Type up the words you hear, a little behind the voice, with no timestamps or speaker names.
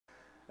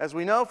As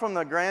we know from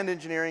the grand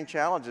engineering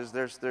challenges,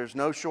 there's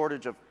no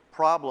shortage of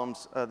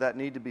problems that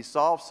need to be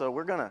solved, so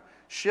we're going to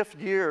shift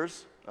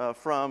gears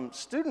from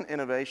student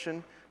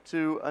innovation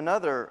to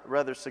another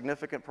rather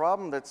significant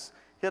problem that's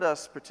hit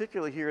us,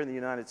 particularly here in the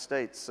United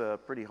States,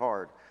 pretty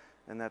hard,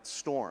 and that's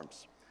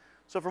storms.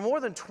 So for more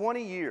than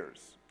 20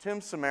 years, Tim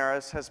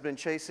Samaras has been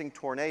chasing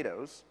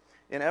tornadoes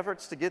in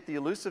efforts to get the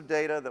elusive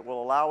data that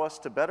will allow us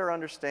to better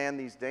understand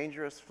these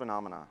dangerous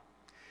phenomena.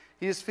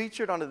 He is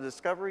featured on the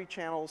Discovery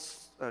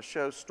Channel's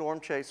show Storm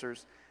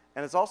Chasers,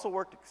 and has also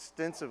worked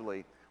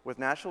extensively with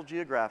National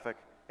Geographic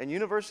and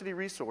university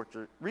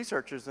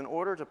researchers in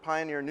order to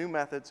pioneer new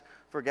methods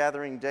for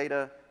gathering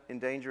data in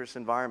dangerous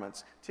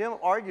environments. Tim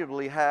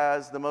arguably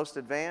has the most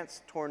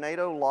advanced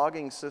tornado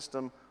logging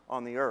system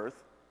on the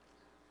Earth,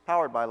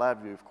 powered by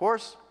LabVIEW, of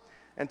course.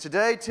 And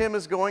today, Tim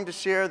is going to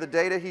share the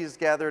data he's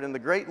gathered and the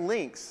great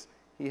lengths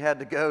he had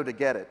to go to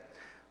get it.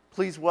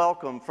 Please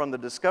welcome, from the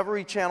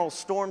Discovery Channel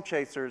Storm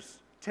Chasers,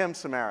 Tim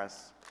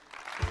Samaras.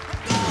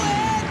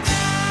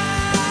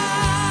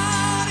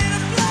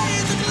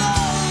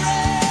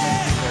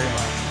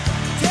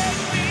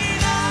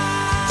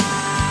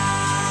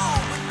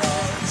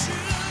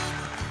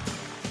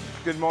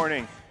 Good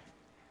morning.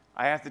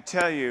 I have to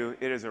tell you,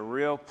 it is a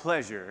real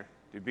pleasure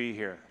to be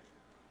here.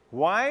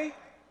 Why?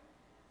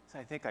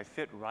 I think I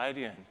fit right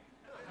in.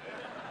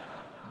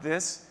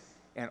 This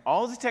and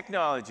all the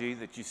technology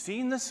that you've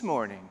seen this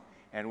morning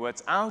and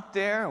what's out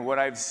there and what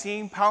I've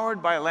seen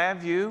powered by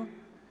LabVIEW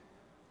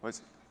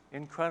was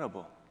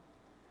incredible.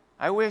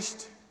 I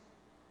wished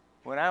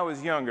when I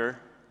was younger,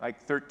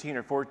 like 13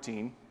 or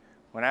 14,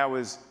 when I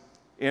was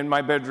in my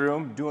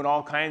bedroom doing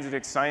all kinds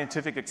of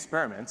scientific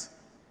experiments,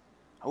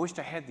 I wished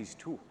I had these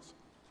tools,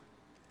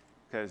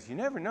 because you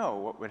never know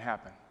what would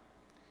happen.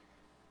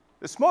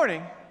 This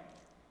morning,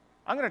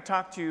 I'm going to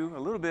talk to you a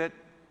little bit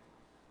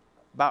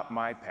about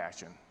my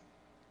passion,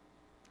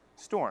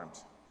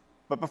 storms.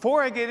 But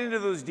before I get into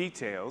those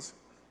details,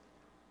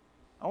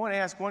 I want to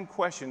ask one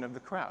question of the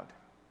crowd.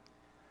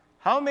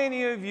 How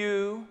many of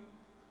you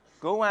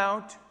go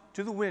out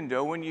to the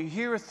window when you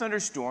hear a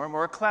thunderstorm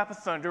or a clap of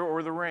thunder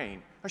or the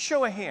rain? A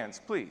show of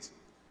hands, please.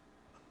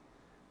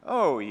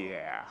 Oh,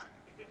 yeah.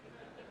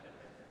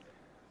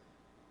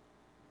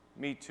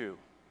 Me too.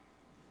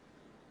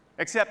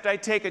 Except I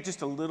take it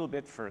just a little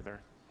bit further.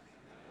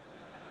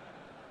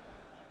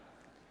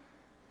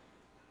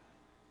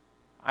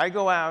 I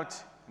go out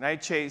and I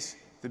chase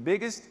the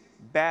biggest,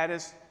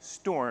 baddest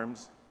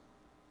storms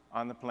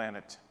on the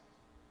planet.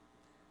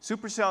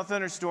 Supercell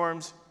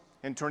thunderstorms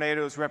and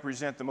tornadoes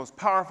represent the most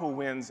powerful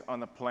winds on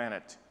the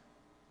planet.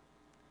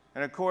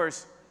 And of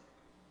course,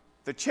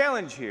 the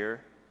challenge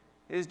here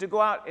is to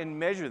go out and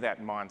measure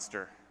that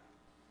monster.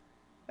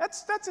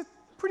 That's a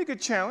pretty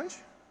good challenge.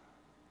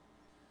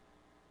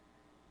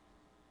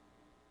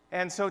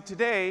 And so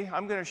today,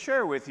 I'm going to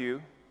share with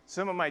you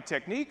some of my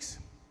techniques,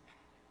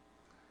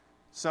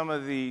 some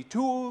of the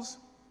tools,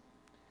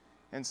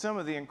 and some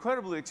of the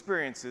incredible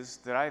experiences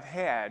that I've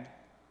had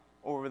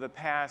over the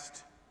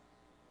past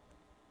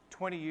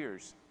 20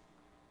 years.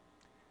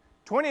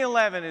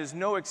 2011 is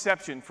no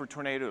exception for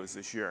tornadoes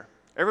this year.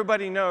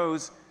 Everybody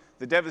knows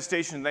the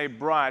devastation they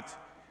brought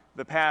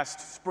the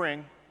past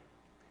spring,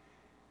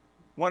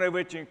 one of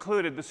which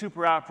included the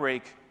super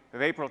outbreak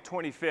of April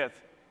 25th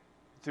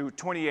through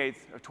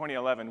 28th of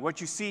 2011. What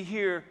you see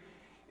here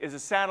is a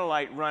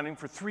satellite running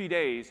for 3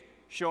 days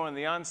showing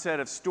the onset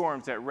of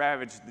storms that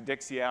ravaged the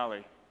Dixie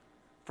Alley.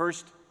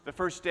 The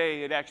first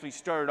day, it actually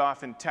started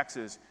off in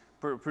Texas,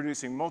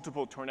 producing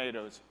multiple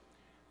tornadoes.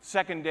 The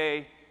second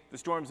day, the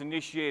storms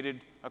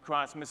initiated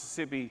across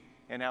Mississippi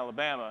and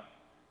Alabama,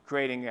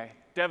 creating a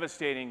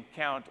devastating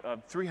count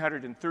of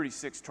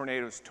 336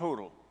 tornadoes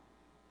total.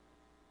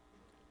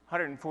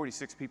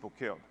 146 people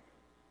killed.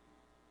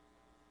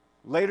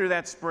 Later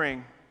that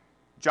spring,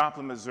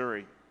 Joplin,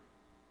 Missouri,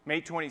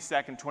 May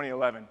 22nd,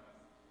 2011,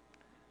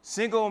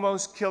 single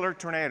most killer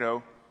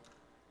tornado,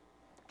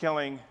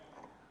 killing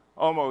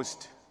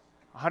almost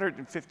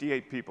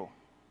 158 people.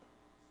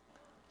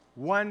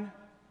 One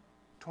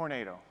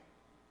tornado.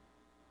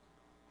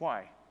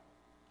 Why?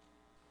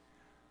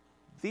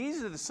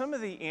 These are some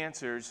of the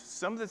answers,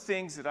 some of the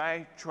things that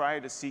I try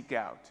to seek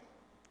out,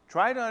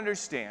 try to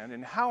understand,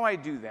 and how I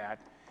do that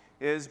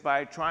is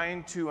by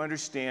trying to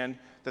understand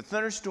the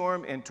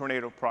thunderstorm and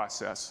tornado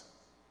process.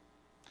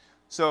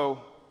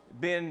 So,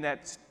 being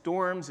that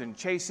storms and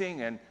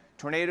chasing and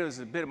tornadoes is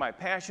a bit of my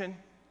passion,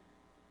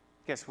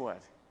 guess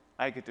what?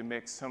 I get to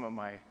mix some of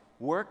my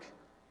work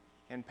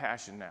and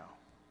passion now.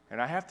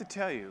 And I have to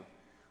tell you,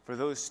 for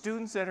those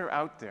students that are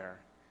out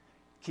there,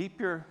 keep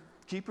your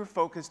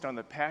focused on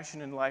the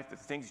passion in life, the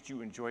things that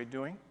you enjoy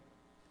doing.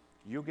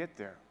 You'll get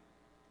there.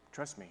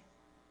 Trust me.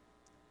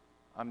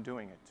 I'm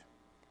doing it.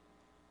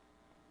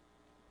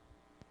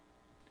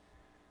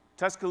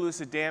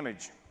 Tuscaloosa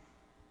damage.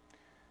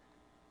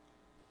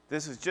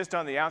 This is just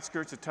on the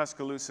outskirts of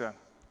Tuscaloosa.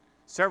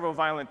 Several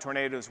violent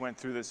tornadoes went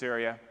through this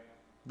area.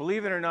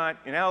 Believe it or not,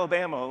 in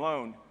Alabama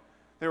alone,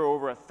 there were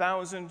over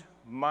 1,000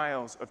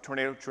 miles of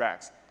tornado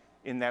tracks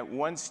in that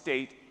one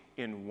state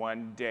in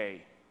one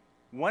day.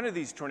 One of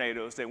these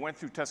tornadoes that went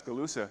through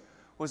Tuscaloosa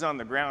was on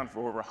the ground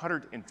for over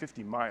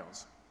 150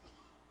 miles.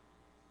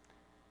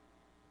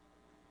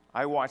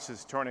 I watched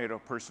this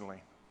tornado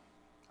personally.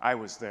 I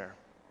was there.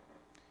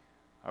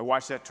 I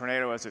watched that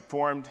tornado as it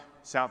formed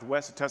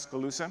southwest of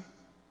Tuscaloosa.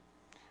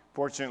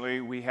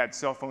 Fortunately, we had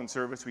cell phone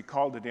service. We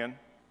called it in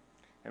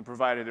and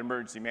provided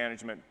emergency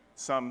management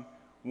some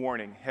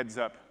warning, heads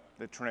up,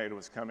 that tornado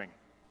was coming.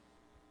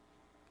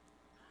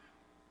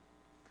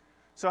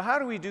 So how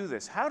do we do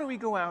this? How do we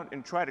go out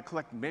and try to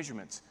collect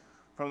measurements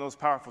from those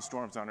powerful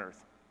storms on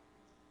Earth?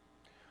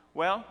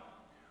 Well,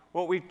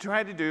 what we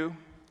try to do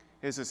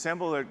is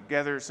assemble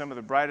together some of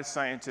the brightest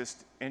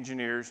scientists,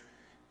 engineers,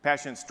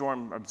 passionate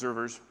storm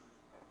observers,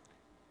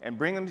 and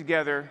bring them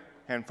together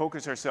and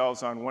focus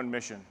ourselves on one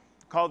mission.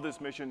 Called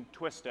this mission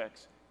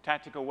TWIST-X,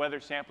 Tactical Weather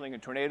Sampling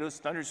and Tornadoes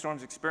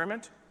Thunderstorms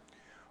Experiment.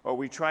 What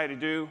we try to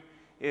do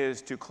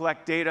is to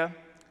collect data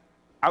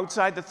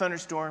outside the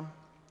thunderstorm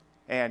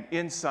and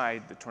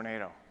inside the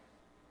tornado.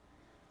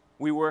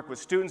 We work with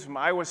students from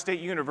Iowa State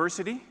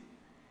University.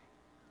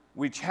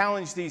 We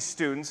challenge these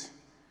students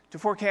to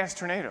forecast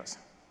tornadoes.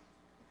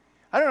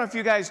 I don't know if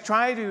you guys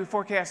tried to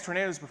forecast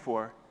tornadoes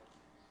before.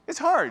 It's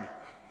hard.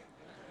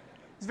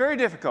 It's very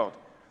difficult.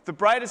 The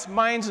brightest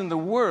minds in the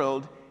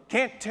world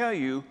can't tell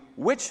you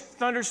which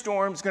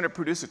thunderstorm is going to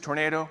produce a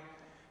tornado,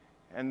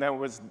 and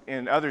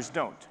others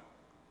don't.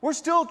 We're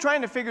still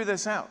trying to figure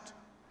this out.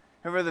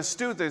 However,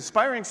 the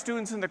aspiring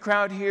students in the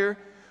crowd here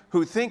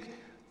who think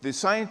the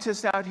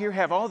scientists out here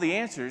have all the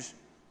answers,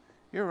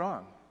 you're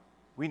wrong.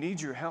 We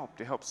need your help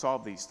to help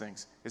solve these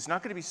things. It's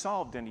not going to be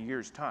solved in a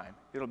year's time.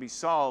 It'll be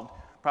solved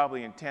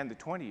probably in 10 to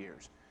 20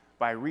 years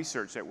by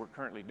research that we're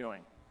currently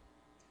doing.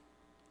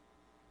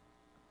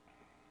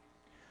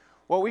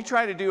 What we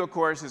try to do, of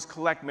course, is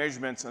collect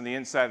measurements on the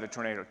inside of the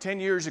tornado. 10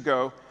 years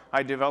ago,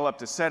 I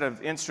developed a set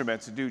of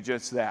instruments to do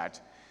just that.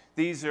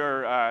 These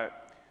are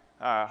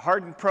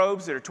hardened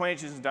probes that are 20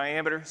 inches in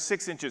diameter,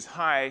 6 inches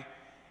high,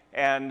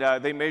 and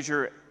they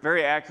measure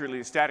very accurately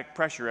the static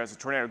pressure as the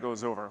tornado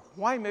goes over.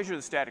 Why measure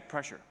the static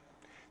pressure?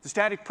 The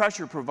static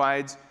pressure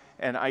provides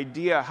an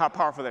idea how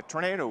powerful that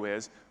tornado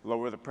is.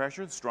 Lower the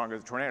pressure, the stronger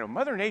the tornado.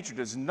 Mother Nature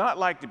does not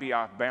like to be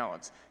off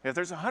balance. If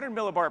there's a 100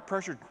 millibar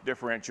pressure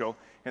differential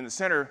in the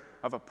center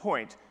of a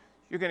point,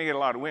 you're going to get a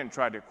lot of wind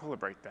trying to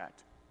equilibrate that.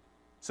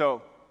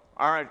 So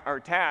our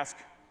task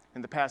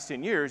in the past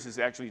 10 years is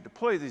actually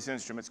deploy these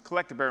instruments,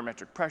 collect the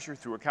barometric pressure.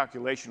 Through a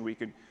calculation we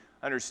can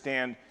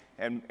understand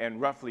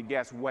and roughly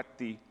guess what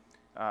the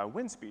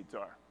wind speeds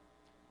are.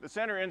 The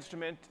center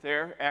instrument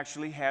there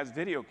actually has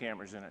video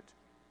cameras in it.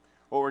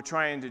 What we're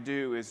trying to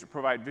do is to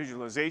provide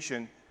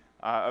visualization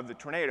of the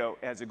tornado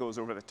as it goes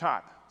over the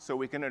top, so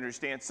we can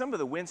understand some of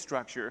the wind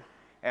structure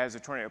as the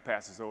tornado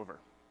passes over.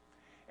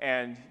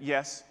 And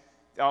yes,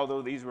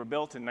 although these were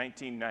built in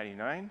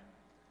 1999,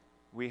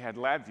 we had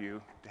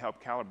LabVIEW to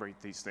help calibrate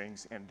these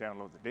things and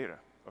download the data,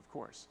 of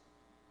course.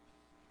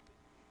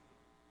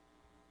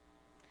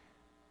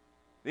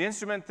 The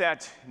instrument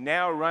that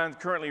now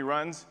currently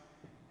runs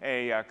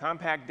a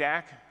compact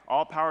DAC,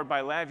 all powered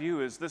by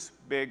LabVIEW, is this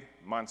big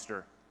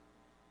monster.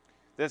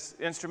 This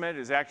instrument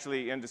is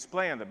actually in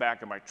display on the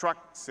back of my truck,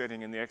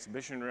 sitting in the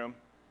exhibition room.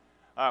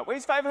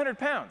 Weighs 500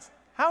 pounds.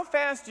 How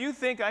fast do you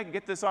think I can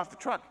get this off the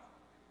truck?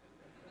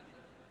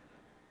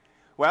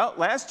 Well,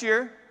 last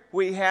year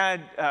we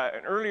had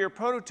an earlier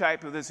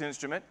prototype of this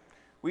instrument.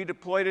 We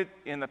deployed it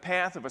in the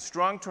path of a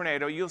strong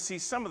tornado. You'll see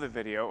some of the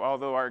video,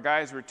 although our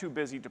guys were too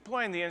busy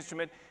deploying the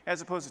instrument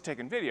as opposed to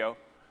taking video.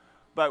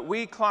 But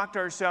we clocked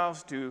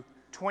ourselves to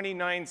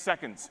 29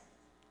 seconds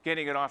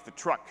getting it off the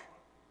truck.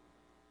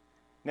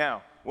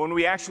 Now, when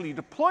we actually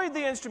deployed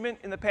the instrument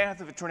in the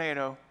path of a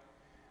tornado,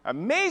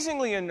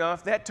 amazingly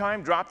enough, that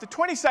time dropped to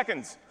 20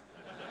 seconds.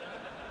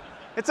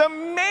 It's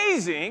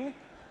amazing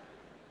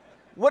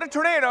what a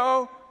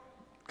tornado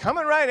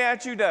coming right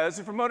at you does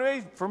for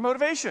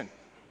motivation.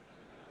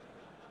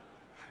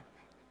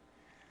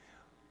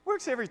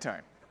 Works every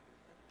time.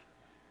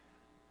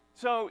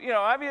 So,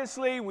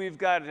 obviously we've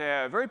got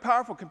a very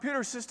powerful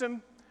computer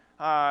system,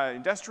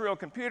 industrial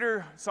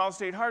computer,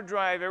 solid-state hard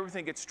drive,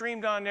 everything gets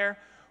streamed on there.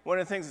 One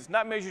of the things that's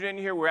not measured in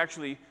here, we're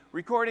actually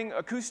recording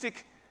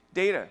acoustic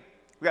data.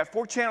 We've got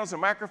 4 channels of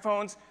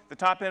microphones. The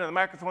top end of the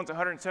microphone's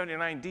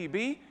 179 dB,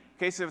 in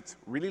case it's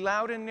really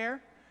loud in there.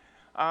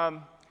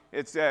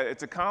 It's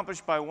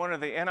accomplished by one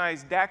of the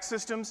NI's DAC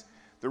systems.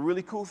 The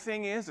really cool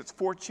thing is it's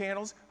 4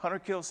 channels,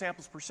 100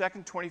 kilosamples per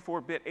second,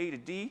 24-bit A to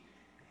D,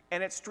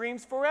 and it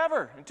streams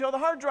forever until the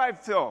hard drive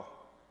fill.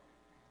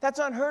 That's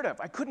unheard of.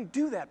 I couldn't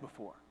do that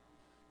before.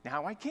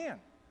 Now I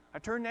can. I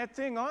turn that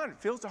thing on,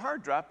 it fills the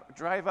hard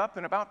drive up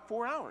in about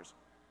 4 hours.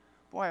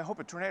 Boy, I hope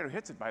a tornado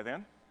hits it by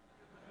then.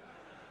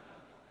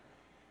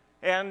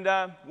 And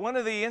one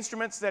of the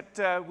instruments that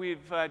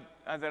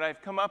that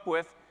I've come up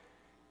with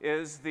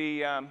is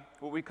the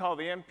what we call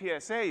the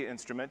MPSA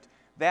instrument.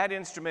 That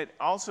instrument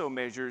also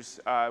measures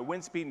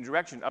wind speed and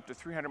direction up to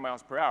 300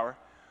 miles per hour.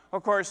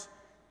 Of course,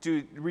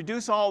 to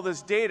reduce all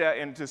this data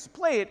and to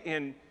display it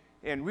in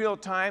in real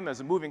time as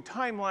a moving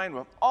timeline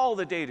with all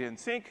the data in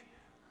sync.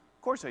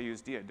 Of course, I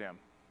use Diadem.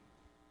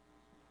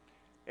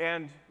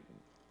 And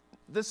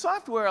the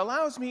software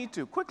allows me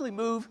to quickly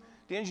move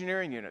the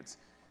engineering units.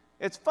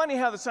 It's funny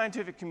how the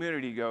scientific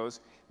community goes.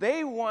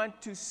 They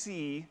want to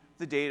see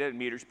the data in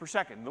meters per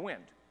second in the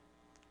wind.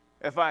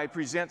 If I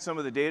present some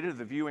of the data to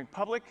the viewing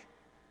public,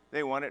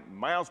 they want it in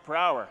miles per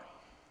hour.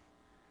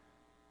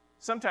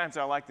 Sometimes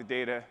I like the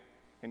data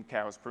in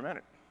cows per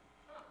minute.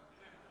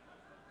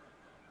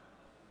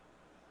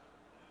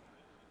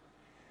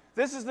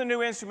 This is the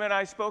new instrument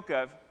I spoke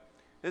of.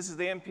 This is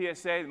the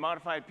MPSA, the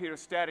Modified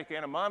Pitot-Static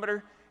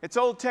Anemometer. It's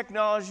old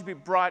technology to be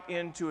brought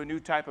into a new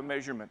type of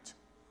measurement.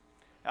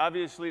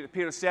 Obviously, the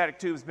pitot-static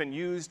tube has been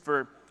used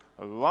for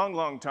a long,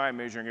 long time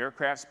measuring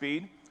aircraft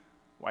speed.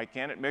 Why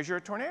can't it measure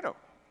a tornado?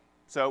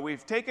 So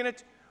we've taken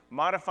it,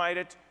 modified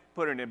it,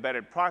 put an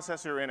embedded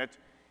processor in it,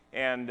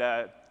 and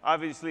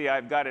obviously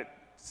I've got it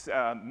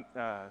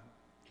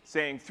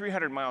saying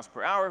 300 miles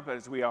per hour, but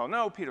as we all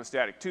know,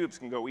 pitot-static tubes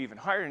can go even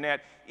higher than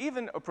that,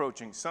 even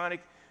approaching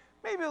sonic.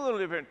 Maybe a little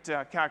different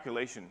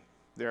calculation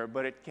there,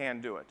 but it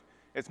can do it.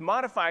 It's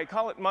modified,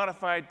 call it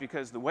modified,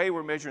 because the way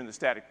we're measuring the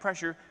static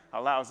pressure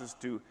allows us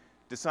to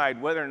decide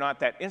whether or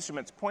not that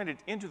instrument's pointed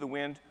into the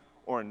wind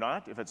or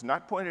not. If it's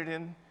not pointed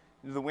into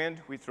the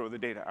wind, we throw the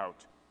data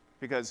out.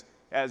 Because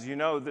as you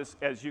know,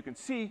 as you can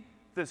see,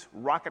 this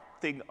rocket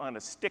thing on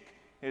a stick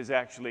is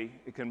actually,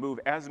 it can move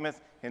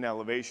azimuth in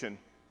elevation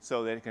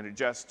so that it can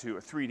adjust to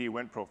a 3D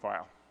wind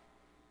profile.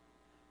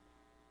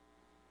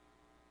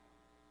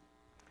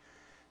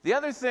 The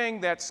other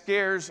thing that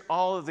scares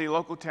all of the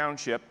local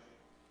township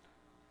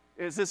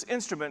is this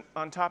instrument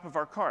on top of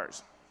our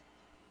cars.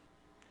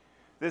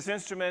 This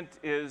instrument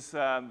is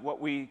what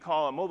we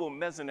call a mobile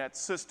mesonet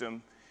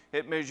system.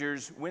 It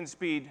measures wind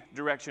speed,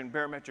 direction,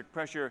 barometric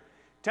pressure,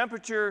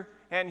 temperature,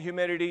 and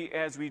humidity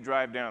as we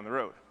drive down the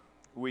road.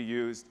 We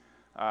used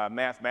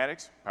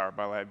mathematics, powered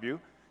by LabVIEW,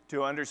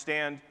 to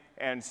understand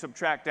and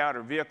subtract out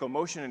our vehicle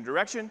motion and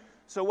direction.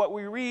 So what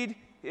we read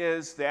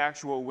is the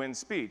actual wind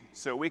speed.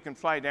 So we can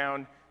fly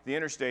down the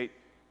interstate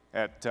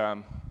at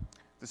the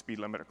speed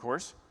limit, of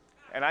course.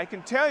 And I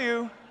can tell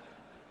you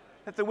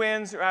that the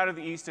winds are out of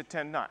the east at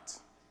 10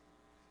 knots.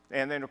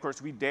 And then, of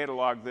course, we data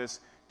log this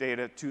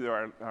data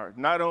to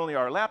not only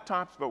our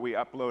laptops, but we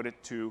upload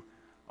it to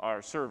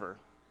our server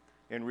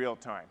in real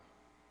time.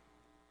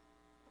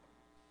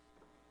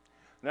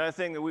 Another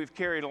thing that we've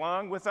carried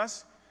along with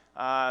us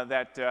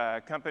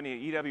that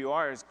company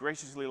EWR has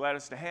graciously let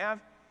us to have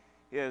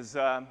is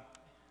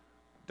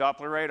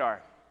Doppler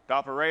radar.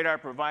 Doppler radar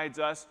provides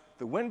us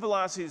the wind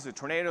velocities of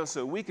tornadoes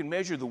so we can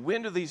measure the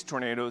wind of these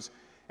tornadoes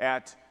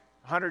at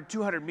 100,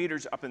 200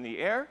 meters up in the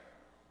air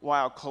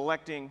while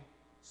collecting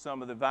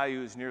some of the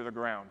values near the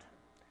ground.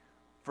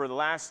 For the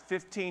last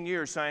 15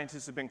 years,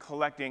 scientists have been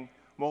collecting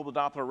mobile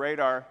Doppler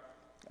radar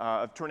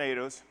of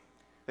tornadoes.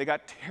 They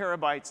got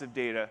terabytes of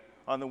data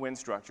on the wind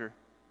structure.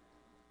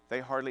 They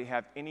hardly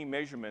have any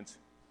measurements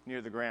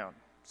near the ground,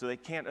 so they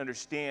can't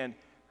understand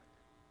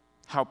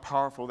how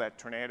powerful that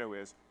tornado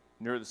is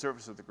near the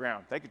surface of the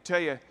ground. They could tell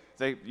you,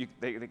 they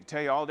could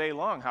tell you all day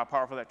long how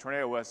powerful that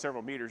tornado was,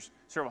 several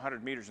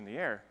hundred meters in the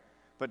air.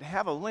 But to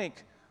have a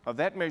link of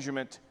that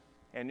measurement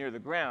and near the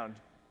ground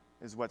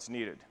is what's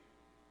needed.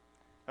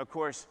 Of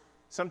course,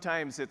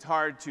 sometimes it's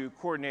hard to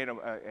coordinate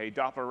a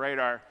Doppler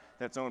radar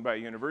that's owned by a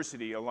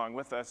university along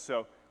with us,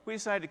 so we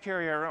decided to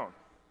carry our own.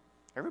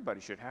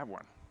 Everybody should have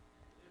one.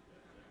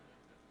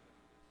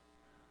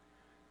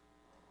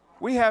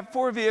 We have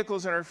 4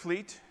 vehicles in our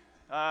fleet.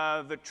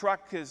 The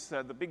truck is,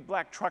 the big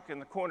black truck in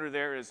the corner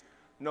there is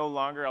no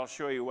longer. I'll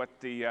show you what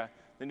the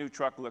new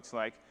truck looks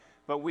like.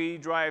 But we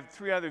drive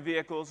 3 other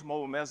vehicles,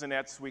 mobile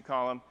mesonets, we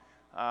call them.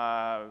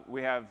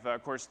 We have,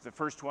 of course, the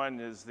first one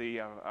is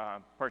the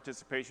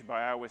participation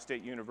by Iowa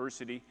State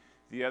University.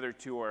 The other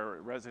 2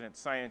 are resident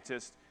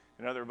scientists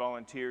and other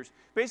volunteers.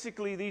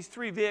 Basically, these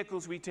 3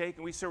 vehicles we take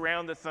and we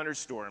surround the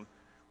thunderstorm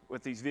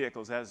with these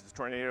vehicles as the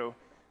tornado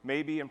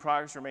may be in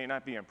progress or may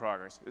not be in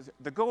progress.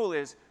 The goal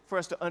is for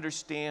us to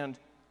understand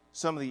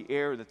some of the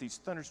air that these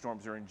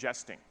thunderstorms are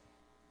ingesting.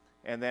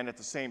 And then at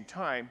the same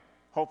time,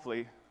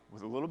 hopefully,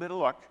 with a little bit of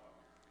luck,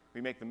 we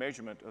make the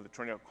measurement of the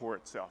tornado core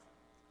itself.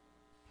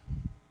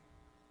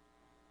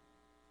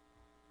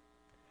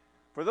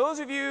 For those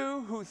of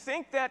you who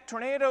think that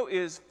tornado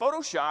is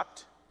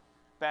photoshopped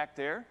back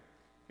there,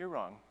 you're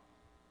wrong.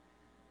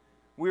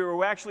 We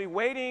were actually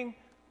waiting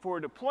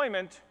for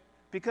deployment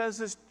because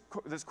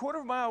this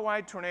quarter-mile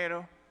wide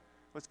tornado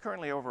was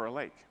currently over a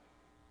lake.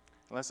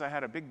 Unless I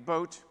had a big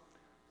boat,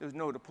 there's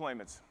no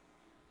deployments.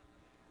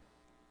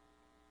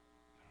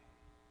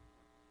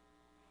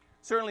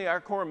 Certainly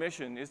our core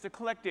mission is to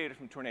collect data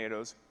from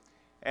tornadoes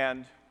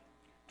and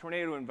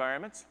tornado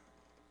environments,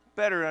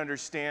 better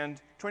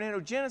understand tornado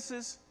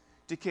genesis,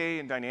 decay,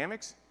 and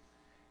dynamics.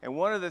 And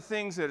one of the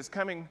things that is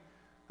coming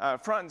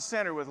front and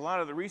center with a lot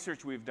of the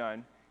research we've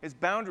done is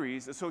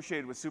boundaries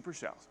associated with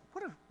supercells.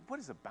 What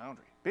is a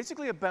boundary?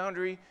 Basically, a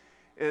boundary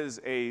is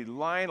a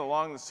line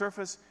along the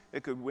surface.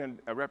 It could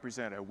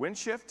represent a wind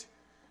shift,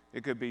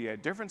 It could be a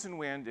difference in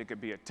wind, it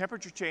could be a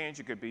temperature change,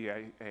 it could be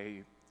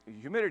a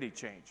humidity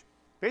change.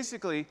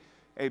 Basically,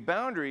 a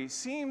boundary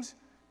seems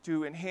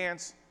to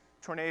enhance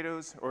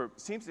tornadoes, or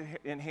seems to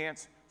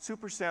enhance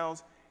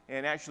supercells,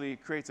 and actually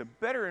creates a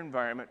better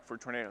environment for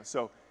tornadoes.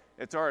 So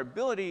it's our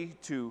ability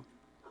to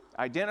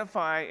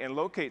identify and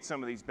locate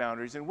some of these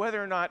boundaries and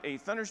whether or not a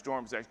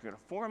thunderstorm is actually going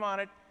to form on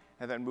it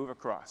and then move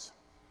across.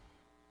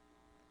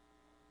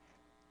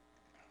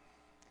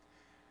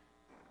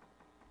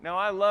 Now,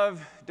 I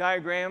love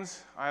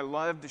diagrams. I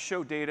love to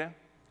show data.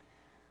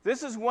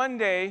 This is one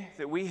day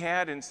that we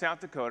had in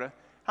South Dakota.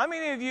 How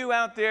many of you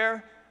out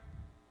there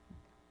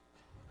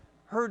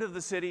heard of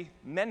the city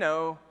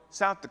Menno,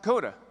 South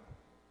Dakota?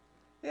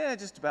 Yeah,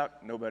 just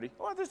about nobody.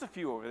 Oh, there's a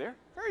few over there.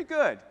 Very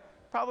good.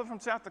 Probably from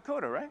South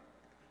Dakota, right?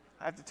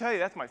 I have to tell you,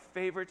 that's my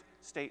favorite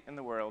state in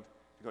the world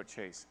to go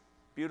chase.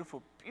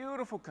 Beautiful,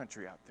 beautiful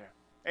country out there.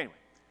 Anyway,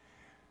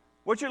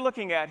 what you're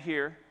looking at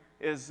here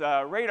is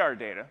radar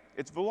data.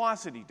 It's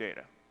velocity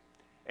data.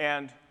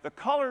 And the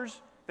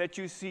colors that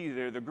you see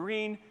there, the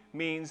green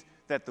means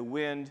that the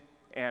wind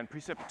and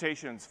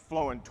precipitation is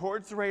flowing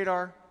towards the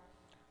radar.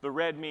 The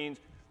red means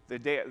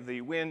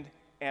the wind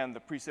and the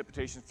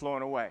precipitation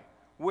flowing away.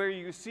 Where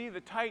you see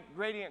the tight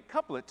gradient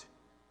couplet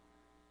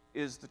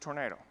is the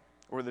tornado,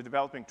 or the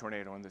developing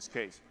tornado in this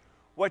case.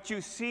 What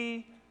you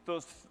see,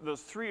 those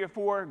 3 or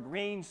 4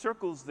 green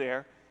circles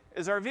there,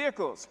 is our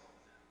vehicles.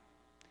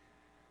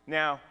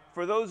 Now,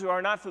 for those who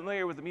are not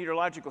familiar with the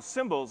meteorological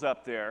symbols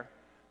up there,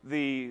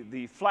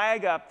 the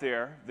flag up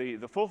there,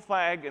 the full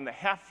flag and the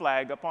half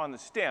flag up on the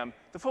stem,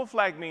 the full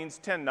flag means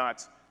 10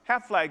 knots,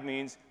 half flag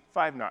means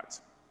 5 knots.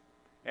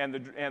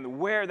 And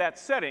where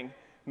that's setting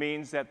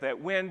means that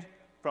that wind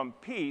from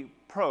P,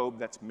 probe,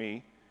 that's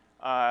me,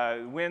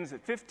 winds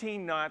at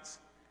 15 knots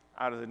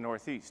out of the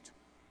northeast.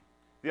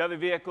 The other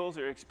vehicles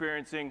are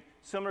experiencing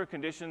similar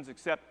conditions,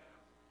 except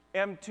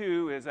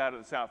M2 is out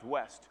of the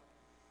southwest.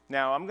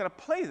 Now, I'm going to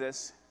play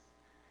this,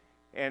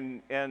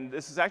 and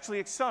this is actually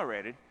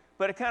accelerated,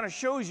 but it kind of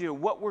shows you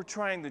what we're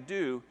trying to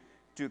do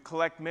to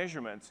collect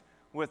measurements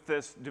with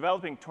this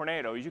developing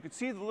tornado. You can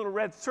see the little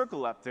red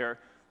circle up there.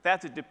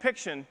 That's a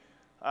depiction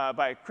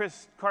by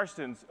Chris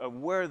Karstens of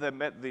where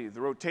the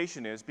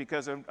rotation is,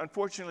 because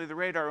unfortunately the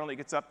radar only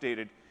gets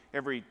updated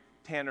every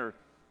 10 or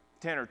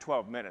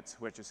 12 minutes,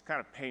 which is kind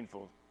of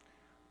painful.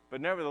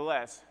 But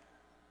nevertheless,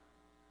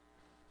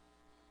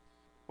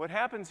 what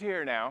happens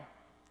here now,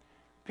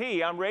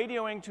 P, I'm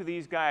radioing to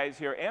these guys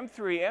here,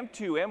 M3,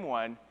 M2,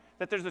 M1,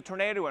 that there's a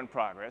tornado in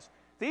progress.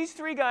 These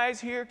 3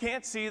 guys here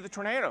can't see the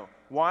tornado.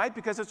 Why?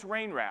 Because it's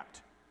rain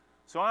wrapped.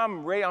 So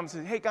I'm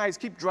saying, hey guys,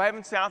 keep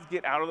driving south,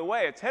 get out of the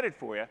way, it's headed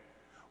for you.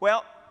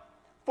 Well,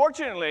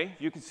 fortunately,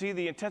 you can see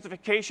the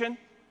intensification.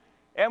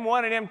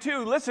 M1 and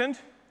M2 listened.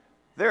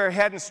 They're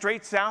heading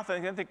straight south,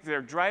 and I think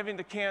they're driving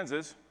to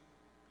Kansas.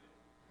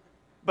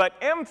 But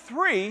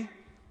M3,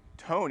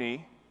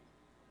 Tony,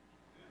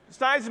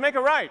 decides to make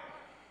a right.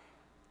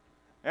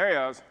 There he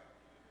goes.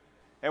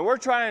 And we're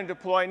trying to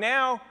deploy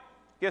now.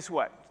 Guess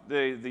what?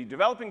 The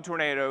developing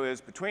tornado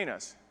is between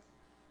us.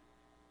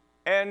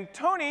 And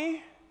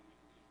Tony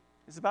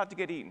is about to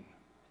get eaten.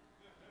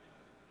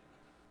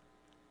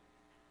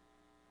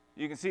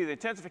 You can see the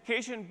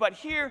intensification, but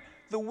here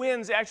the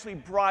winds actually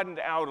broadened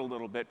out a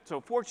little bit. So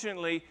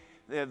fortunately,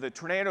 the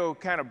tornado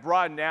kind of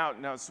broadened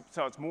out, now,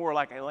 so it's more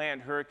like a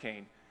land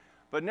hurricane.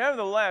 But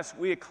nevertheless,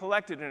 we had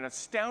collected an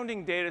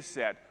astounding data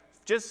set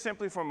just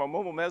simply from a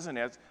mobile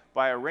mesonet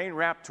by a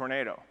rain-wrapped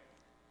tornado.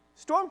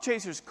 Storm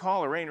chasers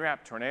call a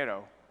rain-wrapped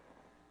tornado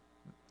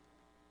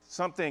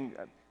something,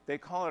 they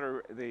call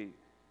it, the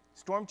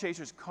storm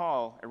chasers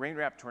call a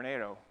rain-wrapped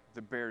tornado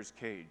the bear's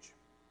cage.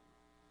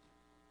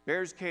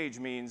 Bear's cage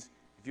means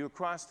if you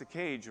cross the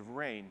cage of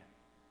rain,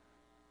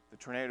 the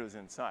tornado's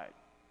inside.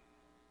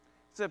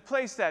 It's a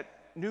place that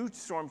new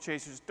storm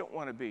chasers don't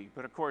want to be,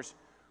 but of course,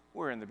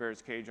 we're in the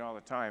bear's cage all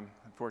the time,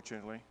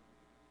 unfortunately.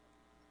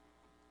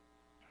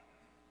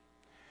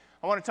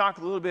 I want to talk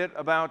a little bit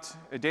about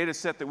a data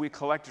set that we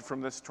collected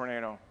from this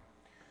tornado.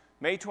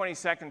 May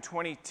 22nd,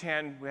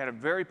 2010, we had a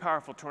very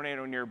powerful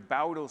tornado near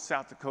Bowdle,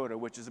 South Dakota,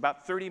 which is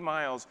about 30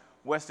 miles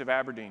west of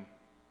Aberdeen.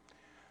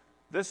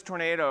 This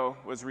tornado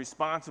was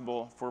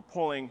responsible for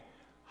pulling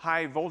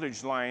high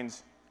voltage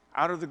lines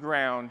out of the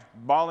ground,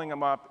 balling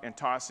them up, and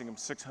tossing them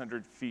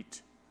 600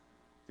 feet.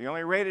 They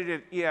only rated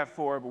it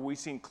EF4, but we've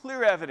seen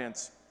clear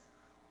evidence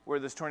where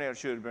this tornado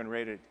should have been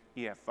rated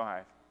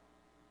EF5.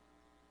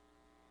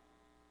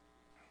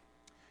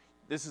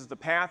 This is the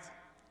path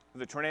of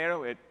the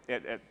tornado. It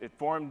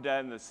formed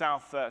in the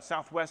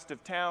southwest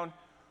of town.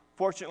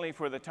 Fortunately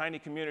for the tiny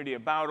community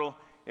of Bowdle,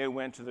 it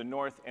went to the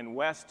north and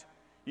west.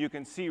 You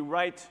can see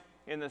right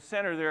in the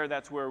center there,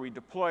 that's where we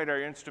deployed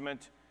our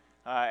instrument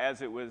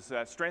as it was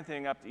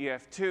strengthening up to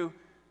EF2.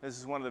 This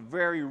is one of the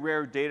very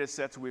rare data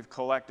sets we've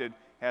collected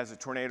as the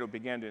tornado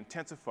began to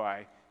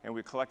intensify, and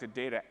we collected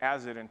data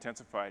as it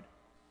intensified.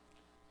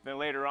 Then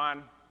later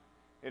on,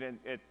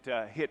 it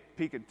hit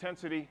peak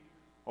intensity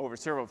over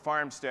several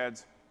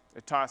farmsteads.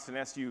 It tossed an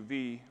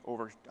SUV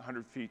over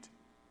 100 feet.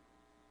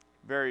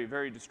 Very,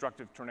 very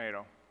destructive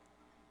tornado.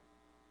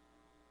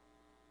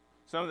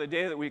 Some of the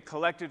data that we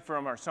collected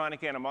from our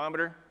sonic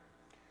anemometer.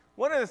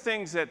 One of the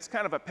things that's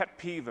kind of a pet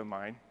peeve of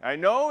mine, I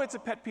know it's a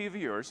pet peeve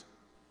of yours,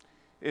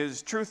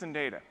 is truth in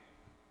data.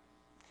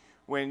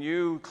 When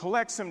you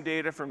collect some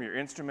data from your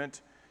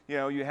instrument, you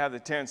know, you have the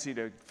tendency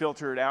to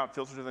filter it out,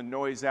 filter the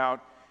noise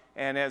out.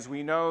 And as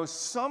we know,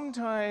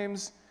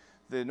 sometimes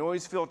the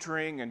noise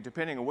filtering and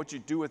depending on what you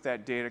do with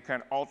that data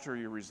kind of alter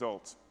your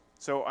results.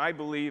 So I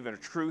believe in a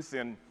truth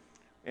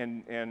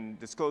in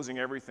disclosing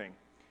everything.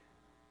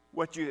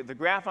 The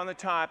graph on the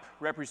top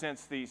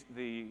represents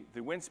the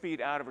wind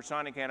speed out of our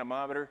sonic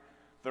anemometer.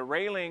 The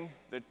railing,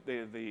 the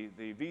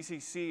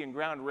VCC and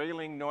ground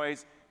railing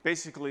noise,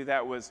 basically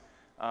that was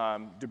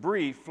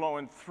debris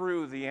flowing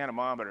through the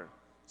anemometer.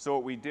 So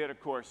what we did, of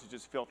course, is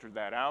just filtered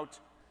that out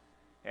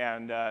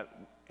and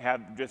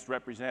have just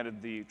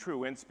represented the true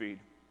wind speed.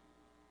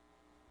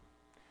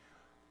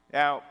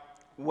 Now,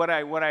 what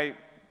I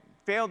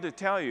failed to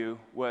tell you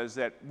was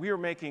that we were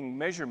making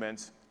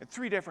measurements at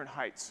 3 different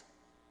heights,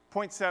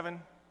 0.7,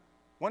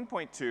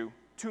 1.2,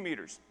 2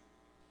 meters.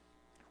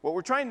 What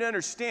we're trying to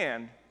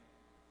understand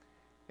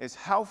is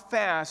how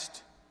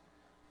fast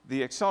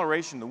the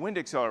acceleration, the wind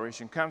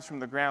acceleration, comes from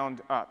the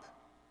ground up.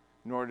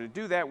 In order to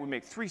do that, we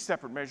make 3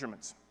 separate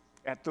measurements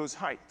at those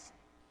heights.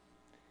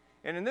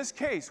 And in this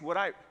case, what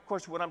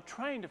I'm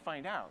trying to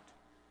find out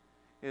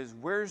is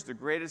where's the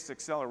greatest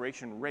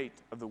acceleration rate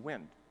of the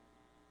wind.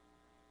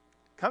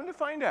 Come to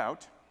find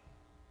out,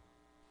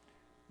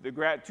 the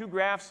 2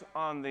 graphs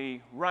on the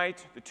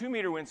right, the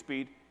 2-meter wind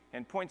speed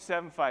and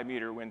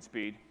 0.75-meter wind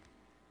speed,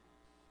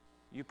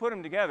 you put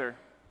them together,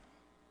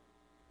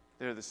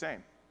 they're the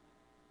same.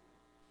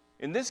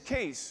 In this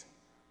case,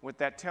 what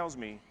that tells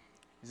me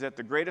is that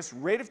the greatest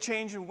rate of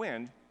change in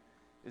wind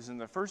is in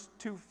the first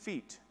 2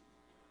 feet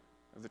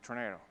of the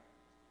tornado.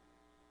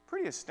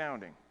 Pretty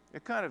astounding.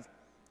 It kind of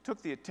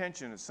took the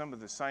attention of some of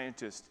the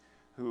scientists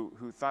who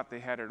thought they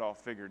had it all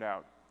figured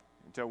out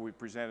until we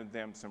presented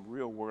them some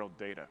real-world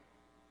data.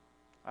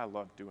 I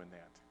love doing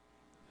that.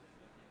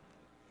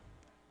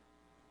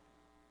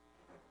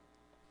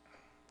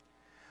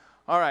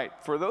 All right,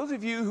 for those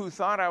of you who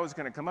thought I was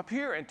going to come up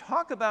here and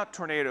talk about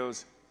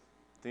tornadoes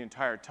the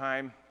entire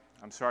time,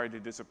 I'm sorry to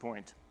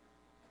disappoint.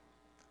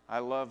 I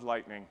love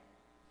lightning.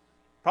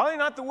 Probably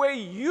not the way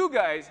you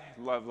guys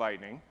love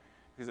lightning,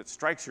 because it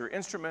strikes your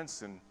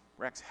instruments and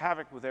wreaks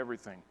havoc with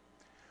everything.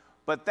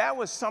 But that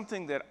was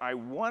something that I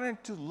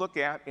wanted to look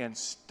at and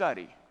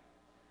study.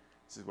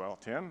 I said, well,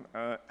 Tim,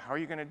 how are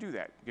you going to do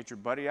that? Get your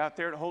buddy out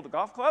there to hold a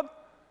golf club?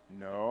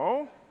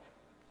 No.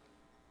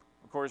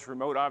 Of course,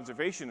 remote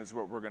observation is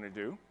what we're going to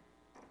do.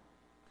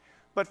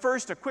 But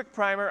first, a quick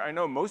primer. I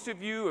know most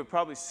of you have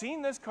probably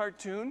seen this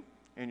cartoon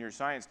in your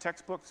science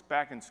textbooks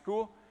back in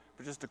school,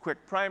 but just a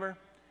quick primer.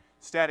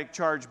 Static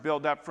charge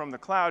buildup from the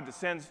cloud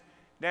descends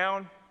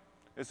down.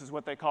 This is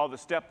what they call the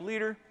step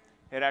leader.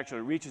 It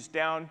actually reaches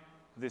down.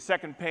 The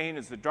second pane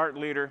is the dart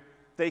leader.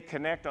 They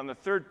connect on the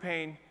third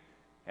pane,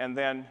 and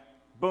then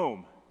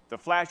boom. The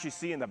flash you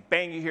see and the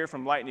bang you hear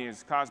from lightning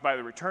is caused by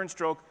the return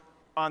stroke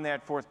on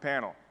that fourth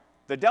panel.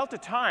 The delta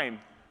time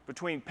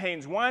between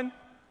panes 1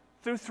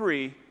 through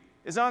 3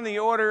 is on the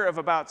order of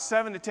about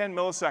 7 to 10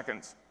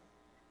 milliseconds.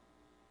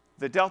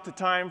 The delta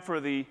time for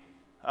the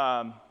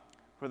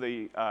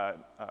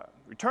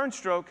return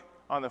stroke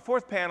on the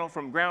fourth panel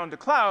from ground to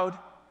cloud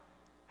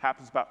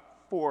happens about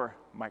 4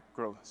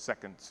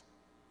 microseconds.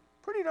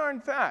 Pretty darn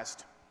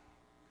fast.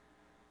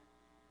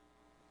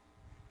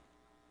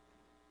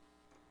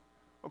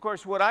 Of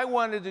course, what I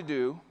wanted to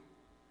do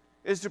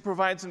is to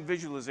provide some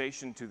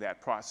visualization to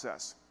that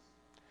process.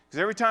 Because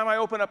every time I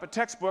open up a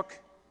textbook,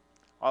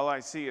 all I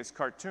see is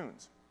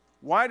cartoons.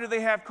 Why do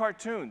they have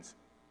cartoons?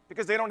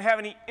 Because they don't have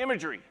any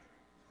imagery.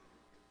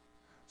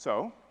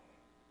 So,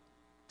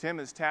 Tim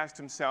has tasked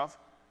himself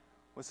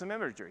with some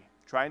imagery,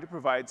 trying to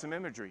provide some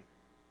imagery.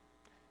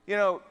 You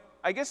know,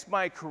 I guess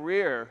my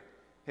career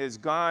has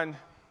gone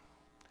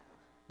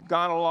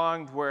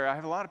along where I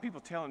have a lot of people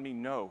telling me,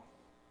 no,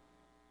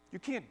 you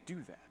can't do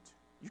that.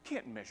 You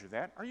can't measure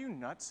that. Are you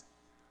nuts?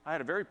 I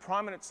had a very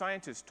prominent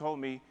scientist told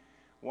me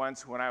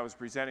once when I was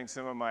presenting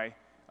some of my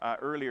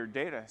earlier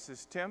data,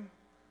 says, Tim,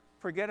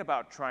 forget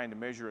about trying to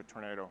measure a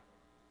tornado.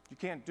 You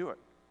can't do it.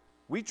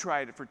 We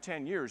tried it for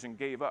 10 years and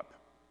gave up.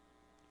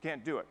 You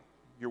can't do it.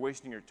 You're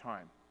wasting your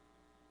time.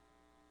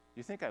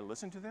 You think I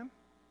listened to them?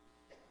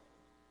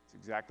 That's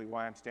exactly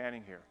why I'm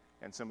standing here.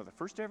 And some of the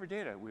first ever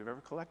data we've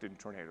ever collected in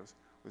tornadoes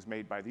was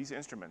made by these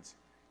instruments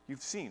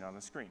you've seen on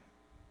the screen.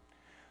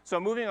 So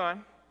moving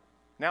on,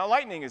 now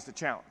lightning is the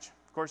challenge.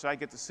 Of course, I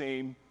get the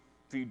same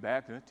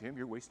feedback, Tim,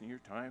 you're wasting your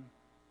time.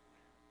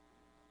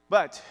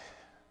 But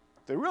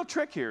the real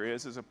trick here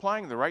is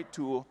applying the right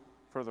tool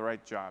for the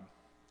right job.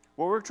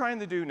 What we're trying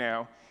to do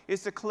now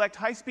is to collect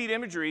high-speed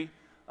imagery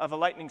of a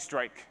lightning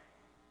strike.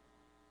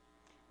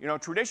 You know,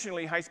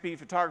 traditionally, high-speed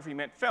photography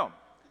meant film.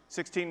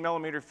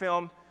 16-millimeter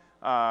film,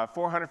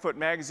 400-foot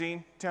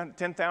magazine,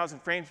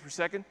 10,000 frames per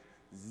second.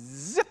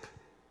 Zip!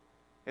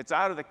 It's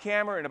out of the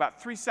camera in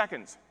about 3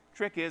 seconds.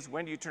 Trick is,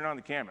 when do you turn on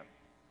the camera?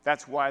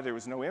 That's why there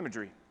was no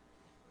imagery.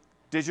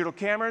 Digital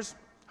cameras,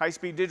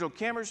 high-speed digital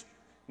cameras,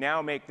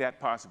 now make that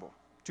possible.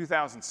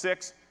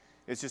 2006,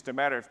 it's just a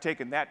matter of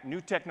taking that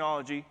new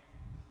technology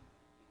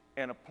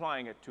and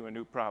applying it to a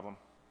new problem,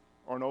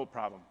 or an old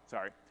problem,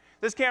 sorry.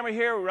 This camera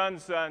here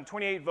runs on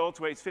 28 volts,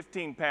 weighs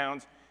 15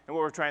 pounds, and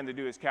what we're trying to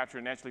do is capture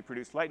a naturally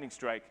produced lightning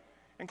strike,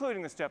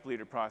 including the step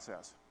leader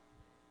process.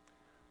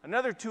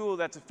 Another tool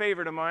that's a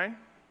favorite of mine,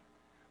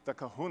 the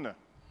Kahuna.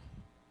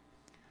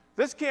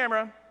 This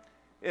camera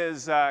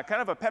is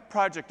kind of a pet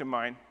project of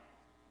mine.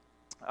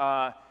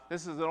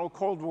 This is an old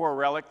Cold War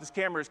relic. This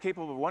camera is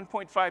capable of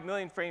 1.5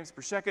 million frames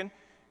per second.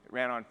 It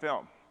ran on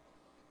film.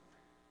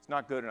 It's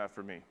not good enough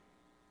for me.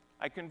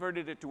 I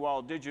converted it to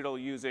all digital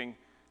using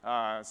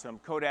some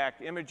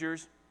Kodak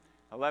imagers,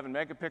 11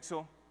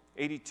 megapixel,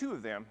 82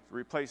 of them to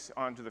replace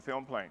onto the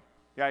film plane.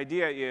 The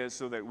idea is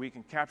so that we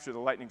can capture the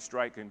lightning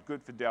strike in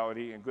good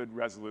fidelity and good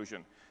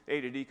resolution. The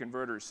A to D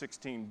converter is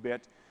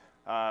 16-bit.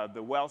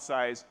 The well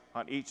size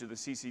on each of the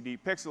CCD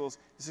pixels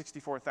is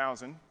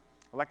 64,000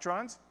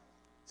 electrons.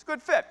 It's a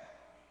good fit.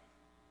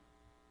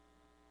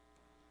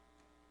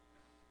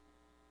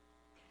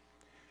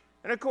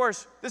 And of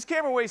course, this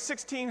camera weighs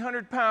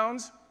 1,600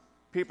 pounds.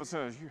 People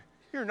say,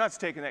 you're nuts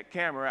taking that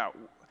camera out.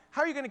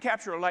 How are you going to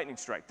capture a lightning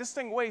strike? This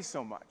thing weighs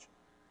so much.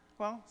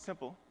 Well,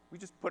 simple. We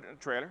just put it in a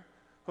trailer,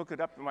 hook it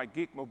up to my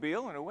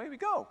Geekmobile, and away we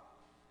go.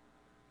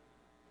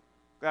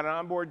 Got an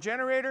onboard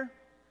generator.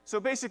 So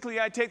basically,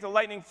 I take the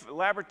Lightning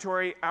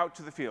Laboratory out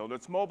to the field.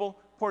 It's mobile,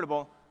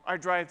 portable. I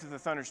drive to the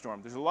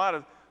thunderstorm. There's a lot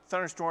of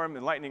thunderstorm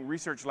and lightning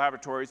research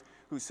laboratories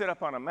who sit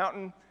up on a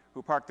mountain,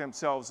 who park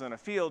themselves in a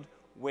field,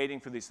 waiting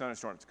for these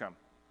thunderstorms to come.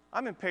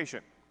 I'm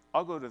impatient.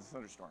 I'll go to the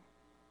thunderstorm.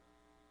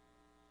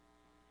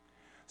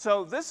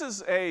 So this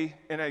is an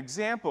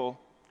example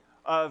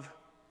of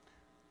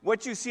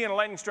what you see in a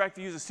lightning strike if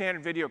you use a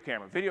standard video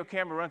camera. Video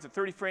camera runs at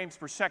 30 frames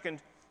per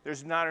second.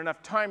 There's not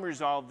enough time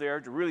resolved there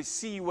to really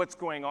see what's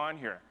going on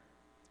here.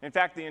 In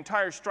fact, the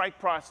entire strike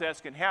process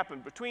can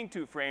happen between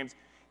 2 frames.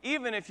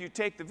 Even if you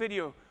take the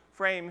video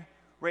frame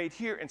right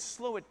here and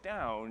slow it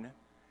down,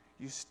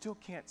 you still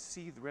can't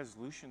see the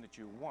resolution that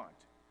you want,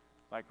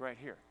 like right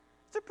here.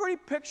 It's a pretty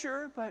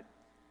picture, but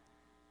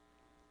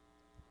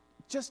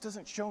it just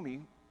doesn't show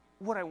me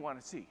what I want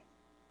to see.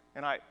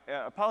 And I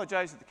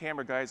apologize to the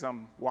camera guys,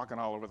 I'm walking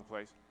all over the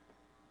place.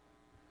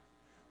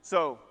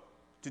 So,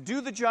 to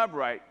do the job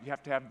right, you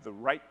have to have the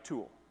right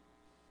tool.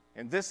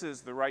 And this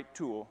is the right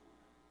tool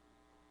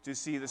to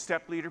see the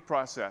step leader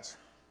process.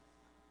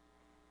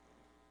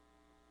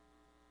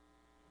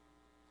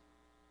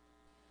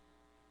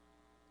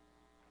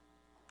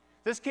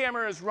 This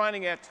camera is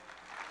running at,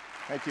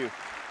 thank you.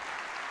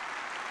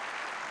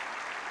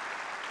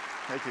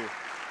 Thank you.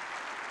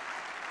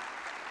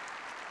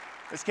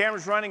 This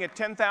camera's running at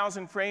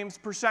 10,000 frames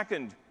per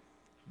second.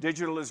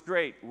 Digital is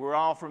great. We're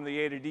all from the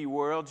A to D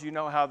world. You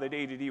know how that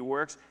A to D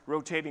works.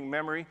 Rotating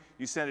memory.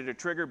 You send it a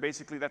trigger.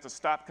 Basically, that's a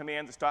stop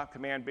command. The stop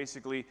command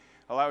basically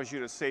allows you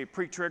to say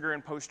pre-trigger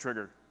and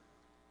post-trigger.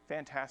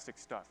 Fantastic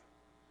stuff.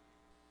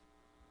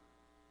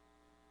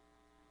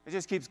 It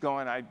just keeps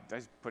going. I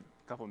just put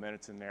a couple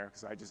minutes in there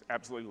because I just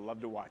absolutely love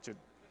to watch it.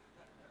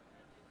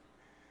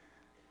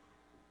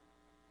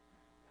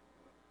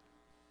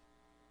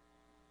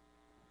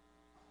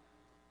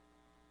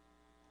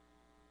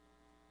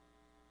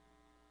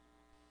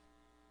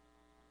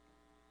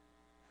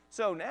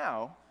 So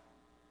now,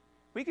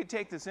 we could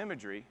take this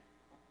imagery,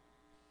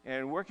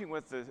 and working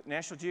with the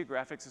National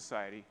Geographic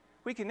Society,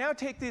 we can now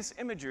take this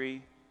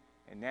imagery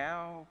and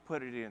now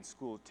put it in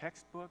school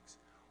textbooks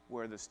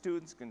where the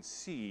students can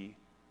see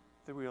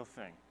the real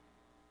thing,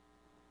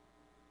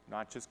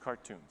 not just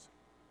cartoons.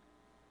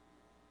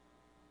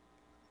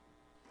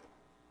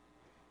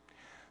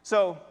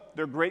 So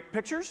they're great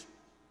pictures.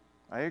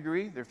 I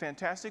agree, they're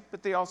fantastic,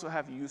 but they also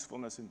have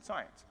usefulness in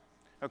science.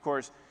 Of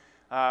course,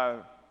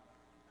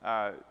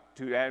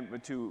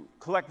 to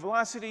collect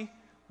velocity,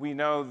 we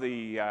know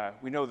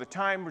the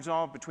time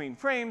resolved between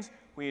frames.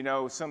 We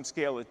know some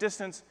scale of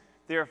distance.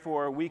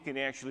 Therefore, we can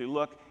actually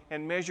look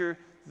and measure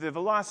the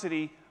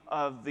velocity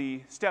of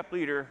the step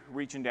leader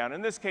reaching down.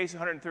 In this case,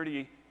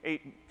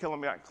 138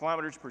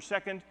 kilometers per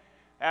second,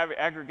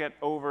 aggregate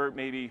over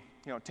maybe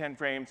 10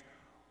 frames.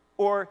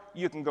 Or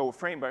you can go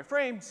frame by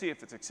frame, see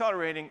if it's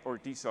accelerating or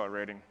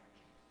decelerating.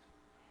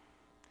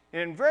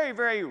 In very,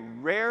 very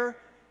rare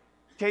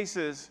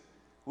cases,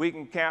 we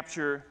can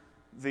capture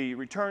the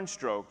return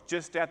stroke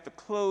just at the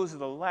close of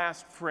the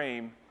last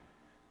frame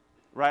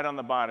right on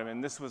the bottom,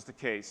 and this was the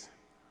case.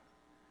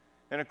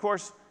 And of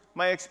course,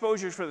 my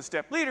exposures for the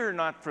step leader,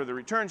 not for the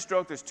return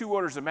stroke. There's 2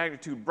 orders of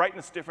magnitude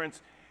brightness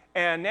difference,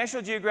 and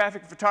National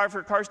Geographic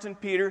photographer Karsten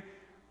Peter,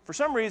 for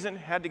some reason,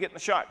 had to get in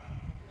the shot.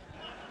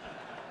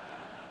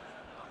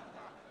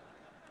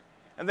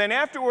 And then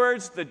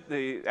afterwards,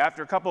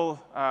 after a couple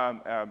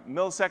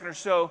millisecond or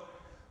so,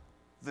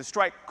 the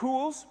strike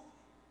cools.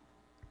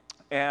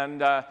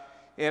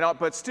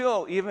 But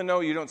still, even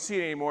though you don't see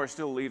it anymore, it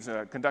still leaves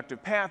a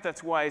conductive path.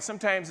 That's why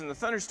sometimes in the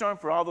thunderstorm,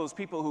 for all those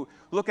people who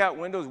look out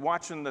windows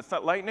watching the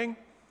lightning,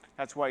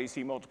 That's why you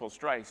see multiple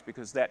strikes,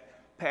 because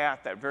that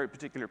path, that very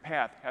particular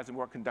path, has a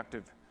more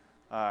conductive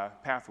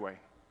pathway.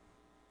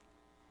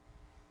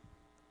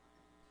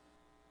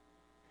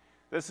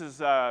 This is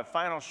a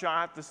final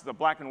shot. This is a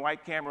black and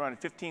white camera on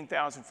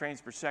 15,000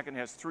 frames per second. It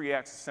has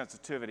 3x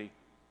sensitivity.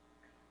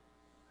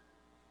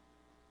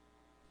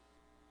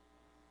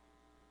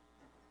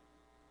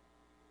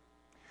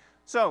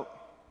 So,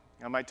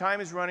 now my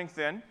time is running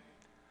thin.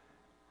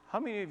 How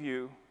many of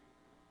you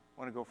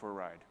want to go for a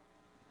ride?